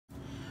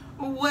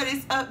What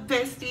is up,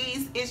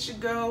 besties? It's your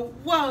girl,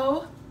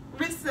 whoa,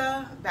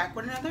 Rissa, back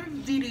with another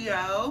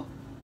video.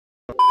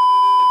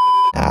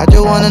 I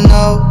just wanna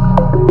know,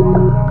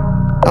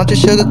 don't you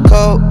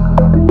sugarcoat,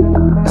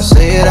 now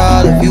say it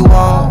all if you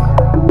want.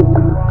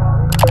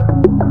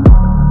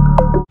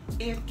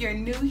 If you're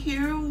new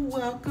here,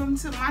 welcome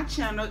to my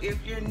channel.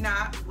 If you're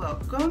not,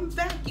 welcome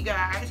back, you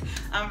guys.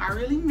 I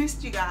really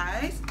missed you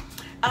guys.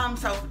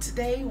 So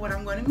today what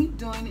I'm going to be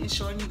doing is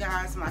showing you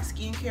guys my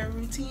skincare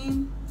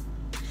routine.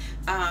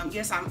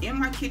 Yes, I'm in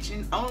my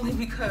kitchen only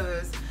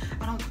because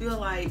I don't feel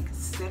like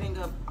setting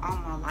up all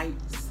my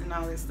lights and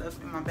all that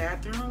stuff in my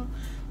bathroom,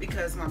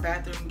 because my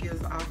bathroom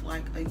gives off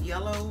like a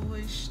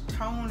yellowish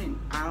tone and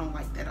I don't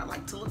like that. I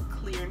like to look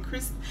clear and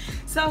crisp.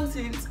 So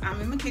since I'm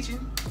in my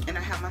kitchen and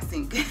I have my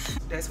sink,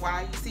 that's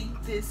why you see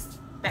this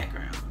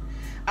background.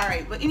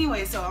 Alright, but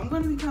anyway, so I'm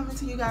going to be coming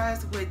to you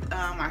guys with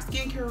my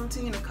skincare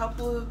routine. A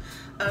couple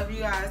of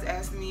you guys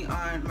asked me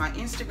on my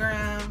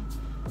Instagram,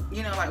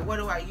 you know, like what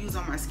do I use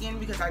on my skin,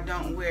 because I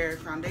don't wear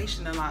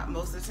foundation a lot.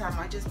 Most of the time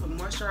I just put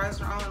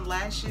moisturizer on,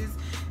 lashes,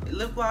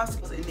 lip gloss,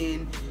 and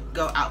then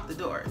go out the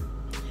door.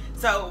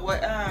 So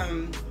what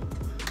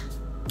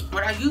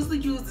I usually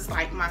use is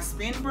like my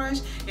spin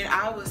brush, and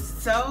I was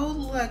so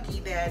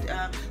lucky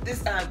that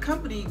this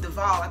company,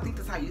 DUVOLLE, I think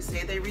that's how you say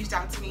it, they reached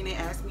out to me and they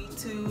asked me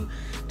to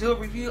do a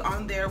review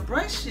on their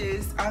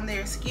brushes, on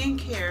their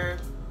skincare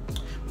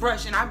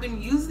brush, and I've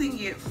been using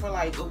it for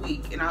like a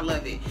week and I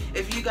love it.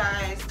 If you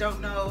guys don't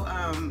know,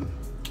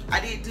 I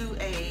did do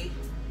a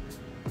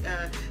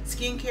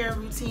skincare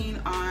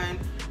routine on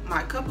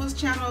my couples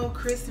channel,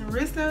 Chris and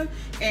Rissa,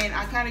 and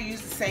I kind of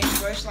use the same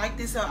brush like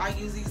this. So I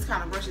use these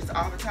kind of brushes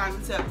all the time,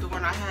 except the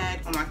one I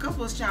had on my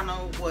couples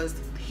channel was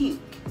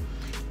pink.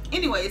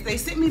 Anyways, they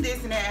sent me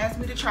this and they asked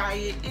me to try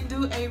it and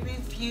do a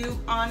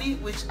review on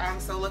it, which I'm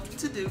so lucky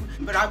to do.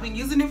 But I've been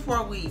using it for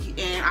a week,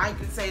 and I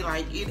can say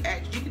like you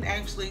can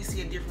actually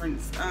see a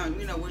difference,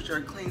 you know, with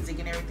your cleansing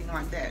and everything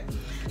like that.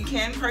 You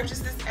can purchase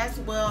this as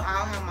well.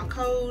 I'll have my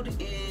code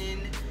in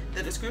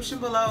the description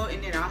below,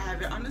 and then I'll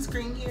have it on the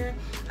screen here.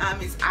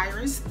 It's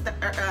Iris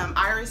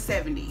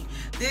 70.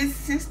 This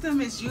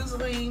system is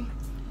usually,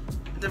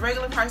 the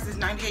regular price is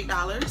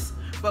 $98,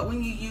 but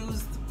when you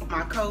use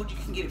my code you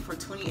can get it for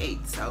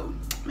 $28, so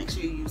make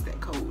sure you use that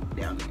code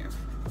down there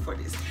for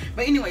this.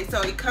 But anyway,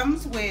 so it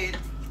comes with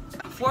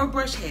 4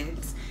 brush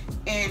heads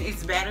and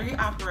it's battery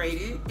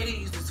operated. It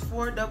uses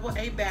 4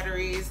 AA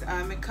batteries.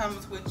 It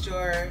comes with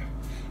your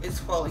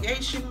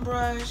exfoliation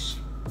brush,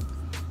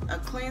 a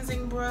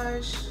cleansing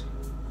brush,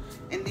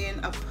 and then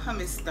a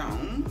pumice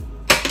stone,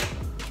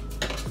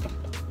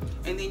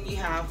 and then you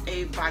have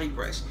a body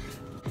brush.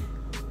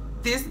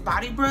 This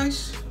body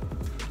brush,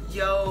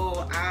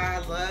 yo, I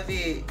love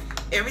it.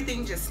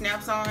 Everything just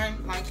snaps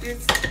on like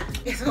this.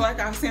 It's like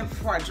I was saying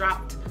before, I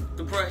dropped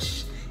the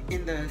brush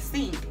in the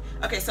sink.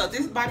 Okay, so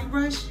this body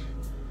brush,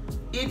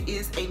 it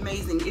is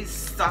amazing. It's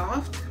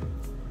soft,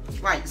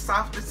 like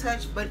soft to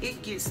touch, but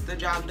it gets the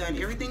job done.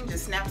 Everything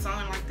just snaps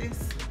on like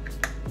this,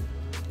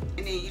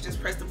 and then you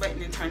just press the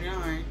button and turn it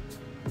on,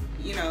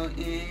 you know,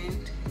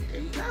 and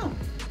there you go.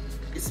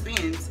 It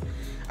spins.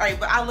 All right,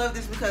 but I love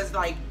this because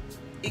like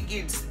it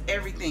gets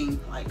everything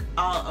like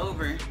all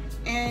over.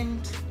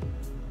 And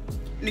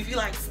if you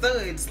like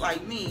studs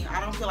like me,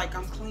 I don't feel like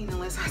I'm clean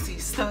unless I see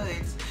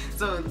studs.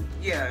 So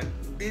yeah,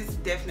 this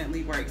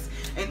definitely works.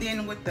 And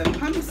then with the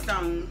pumice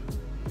stone,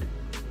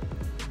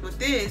 with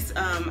this,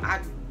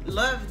 I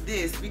love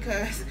this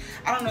because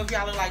I don't know if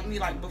y'all are like me,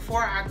 like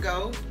before I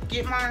go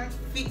get my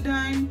feet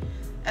done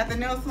at the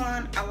nail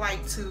salon, I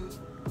like to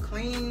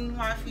clean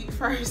my feet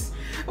first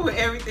with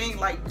everything,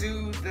 like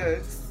do the,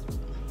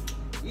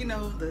 you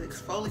know, the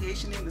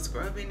exfoliation and the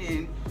scrubbing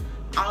and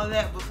all of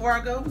that before I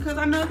go, because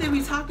I know they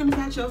be talking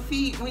about your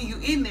feet when you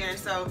in there.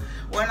 So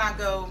when I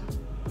go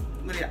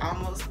with it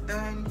almost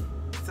done,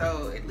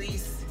 so at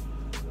least,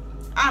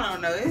 I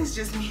don't know, it's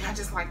just me, I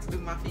just like to do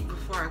my feet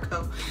before I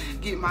go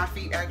get my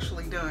feet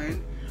actually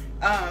done.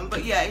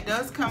 But yeah, it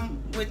does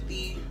come with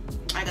the,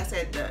 like I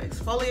said, the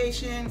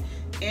exfoliation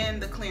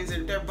and the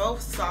cleanser. They're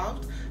both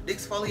soft. The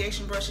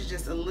exfoliation brush is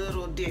just a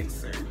little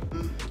denser.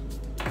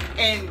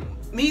 And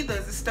me,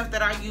 the stuff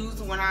that I use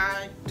when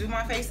I do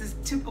my face is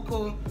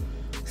typical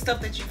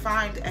stuff that you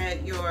find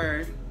at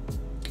your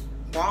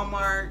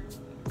Walmart,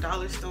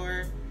 dollar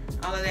store,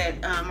 all of that.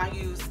 I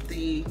use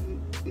the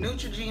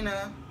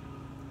Neutrogena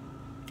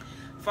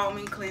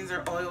foaming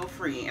cleanser, oil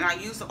free, and I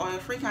use the oil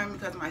free kind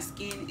because my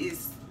skin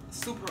is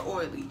super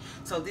oily,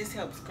 so this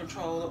helps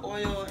control the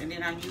oil. And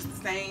then I use the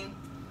same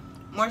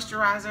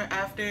moisturizer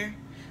after.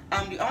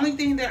 The only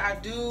thing that I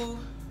do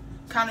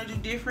kind of do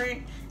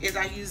different is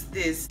I use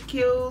this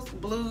Kiehl's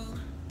Blue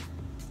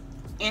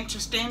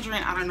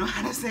Antistringent, I don't know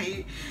how to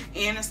say it,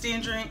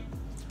 Antistringent,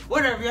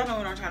 whatever, y'all know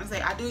what I'm trying to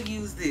say. I do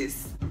use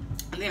this,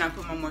 and then I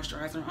put my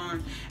moisturizer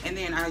on, and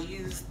then I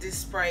use this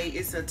spray.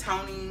 It's a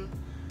toning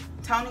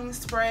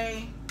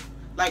spray,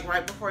 like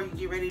right before you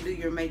get ready to do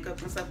your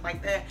makeup and stuff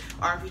like that,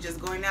 or if you're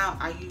just going out,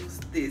 I use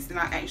this. And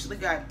I actually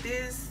got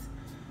this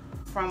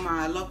from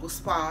my local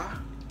spa.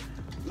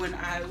 when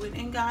I went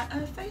and got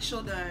a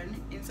facial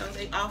done, and so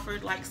they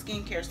offered like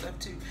skincare stuff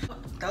too.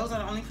 Those are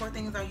the only 4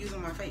 things I use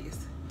on my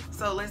face.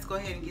 So let's go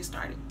ahead and get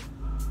started.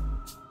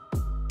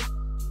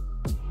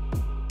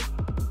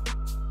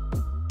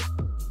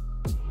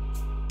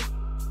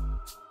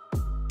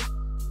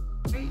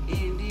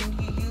 And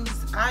then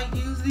I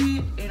use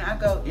it and I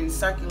go in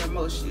circular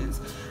motions.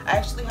 I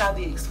actually have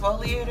the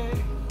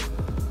exfoliator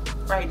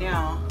right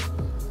now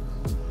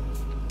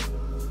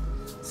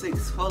to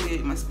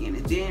exfoliate my skin,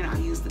 and then I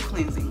use the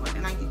cleansing one.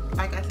 And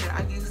like I said,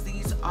 I use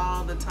these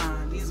all the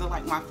time. These are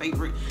like my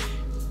favorite.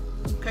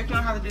 Because you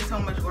don't have to do so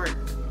much work.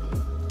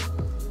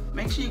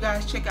 Make sure you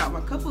guys check out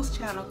my couples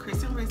channel,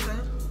 Chris and Rissa.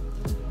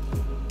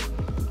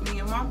 Me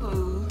and my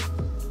boo.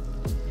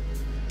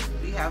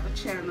 We have a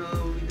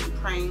channel. We do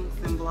pranks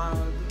and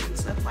vlogs and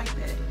stuff like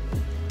that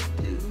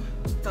too.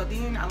 So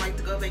then I like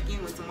to go back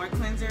in with some more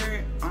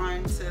cleanser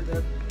onto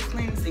the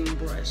cleansing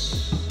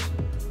brush.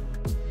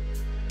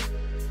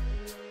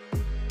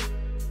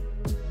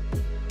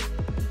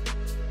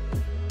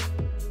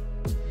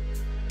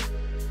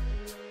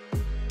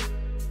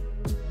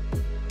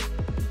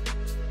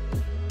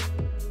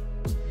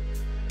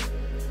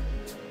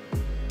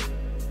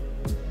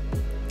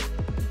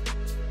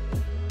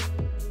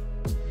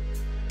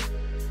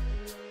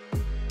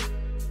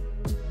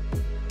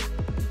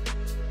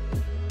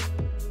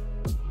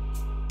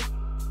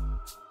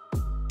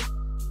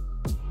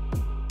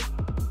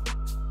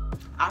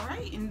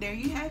 Alright, and there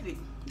you have it.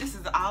 This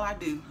is all I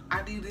do.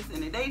 I do this in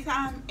the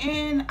daytime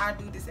and I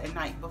do this at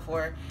night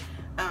before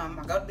I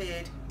go to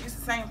bed. It's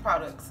the same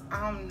products.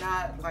 I'm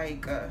not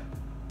like a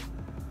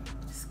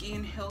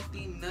skin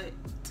healthy nut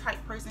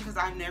type person because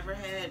I never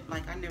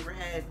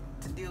had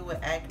to deal with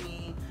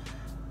acne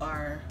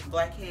or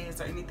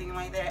blackheads or anything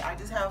like that. I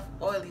just have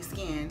oily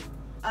skin.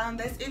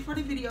 That's it for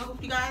the video.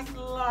 Hope you guys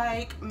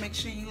like. Make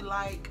sure you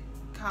like,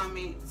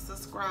 comment,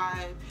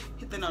 subscribe,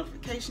 hit the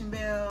notification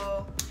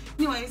bell.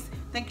 Anyways,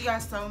 thank you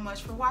guys so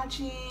much for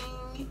watching,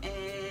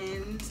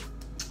 and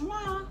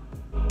mwah.